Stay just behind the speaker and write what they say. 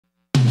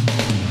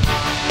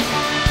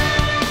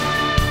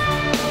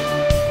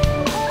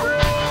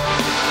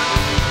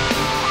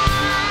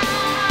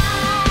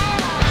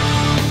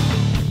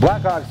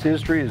Hawk's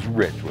history is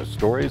rich with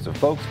stories of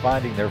folks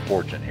finding their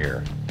fortune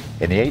here.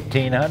 In the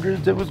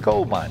 1800s, it was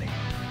gold mining.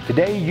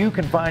 Today, you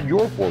can find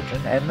your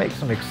fortune and make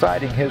some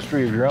exciting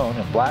history of your own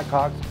in Black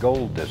Hawk's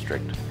Gold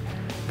District.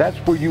 That's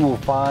where you will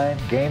find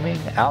gaming,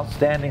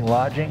 outstanding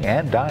lodging,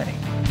 and dining.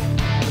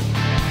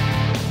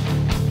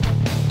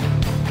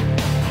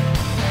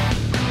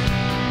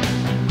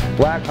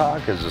 Black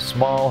Hawk is a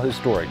small,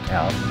 historic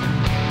town.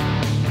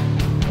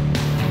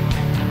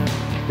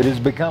 It has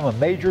become a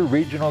major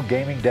regional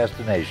gaming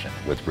destination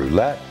with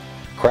roulette,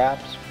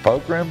 craps,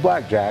 poker, and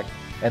blackjack,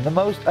 and the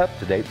most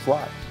up-to-date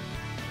slots.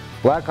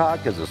 Black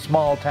Hawk is a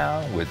small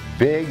town with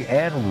big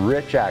and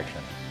rich action.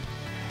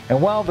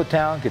 And while the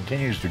town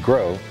continues to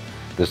grow,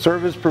 the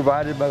service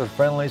provided by the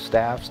friendly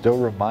staff still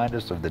remind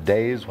us of the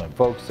days when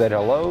folks said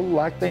hello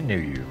like they knew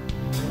you.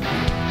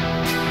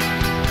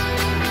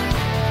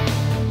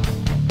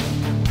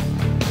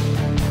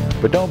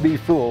 But don't be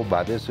fooled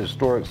by this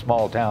historic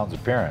small town's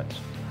appearance.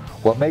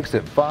 What makes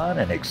it fun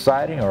and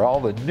exciting are all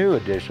the new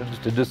additions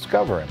to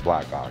discover in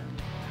Black Hawk.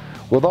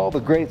 With all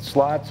the great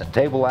slots and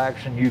table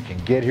action you can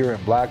get here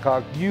in Black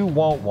Hawk, you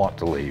won't want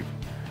to leave.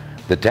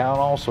 The town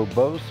also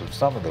boasts of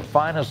some of the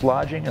finest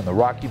lodging in the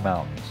Rocky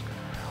Mountains,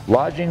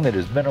 lodging that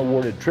has been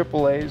awarded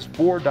AAA's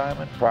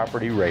 4-diamond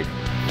property rating.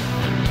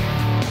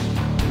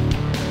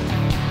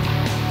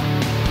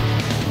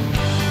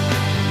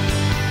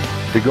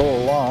 To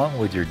go along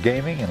with your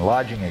gaming and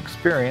lodging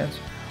experience,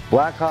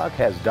 Black Hawk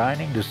has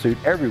dining to suit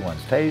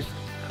everyone's taste,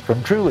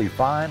 from truly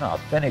fine,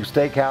 authentic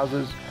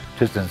steakhouses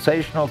to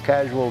sensational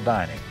casual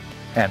dining.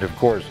 And of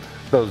course,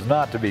 those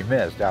not to be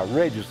missed,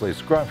 outrageously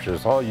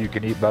scrumptious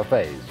all-you-can-eat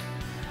buffets.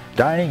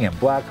 Dining in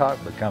Black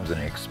Hawk becomes an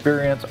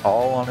experience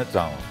all on its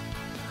own.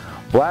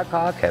 Black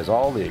Hawk has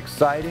all the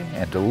exciting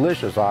and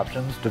delicious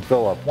options to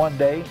fill up one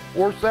day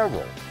or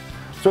several.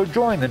 So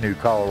join the new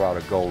Colorado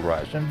Gold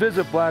Rush and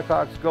visit Black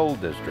Hawk's Gold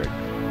District.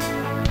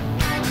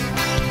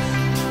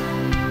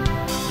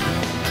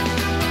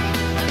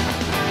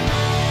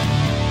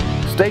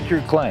 Stake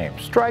your claim,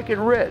 strike it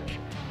rich.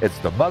 It's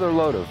the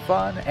motherlode of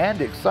fun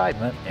and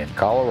excitement in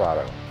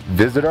Colorado.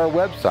 Visit our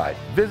website,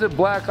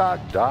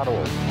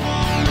 visitblackhawk.org.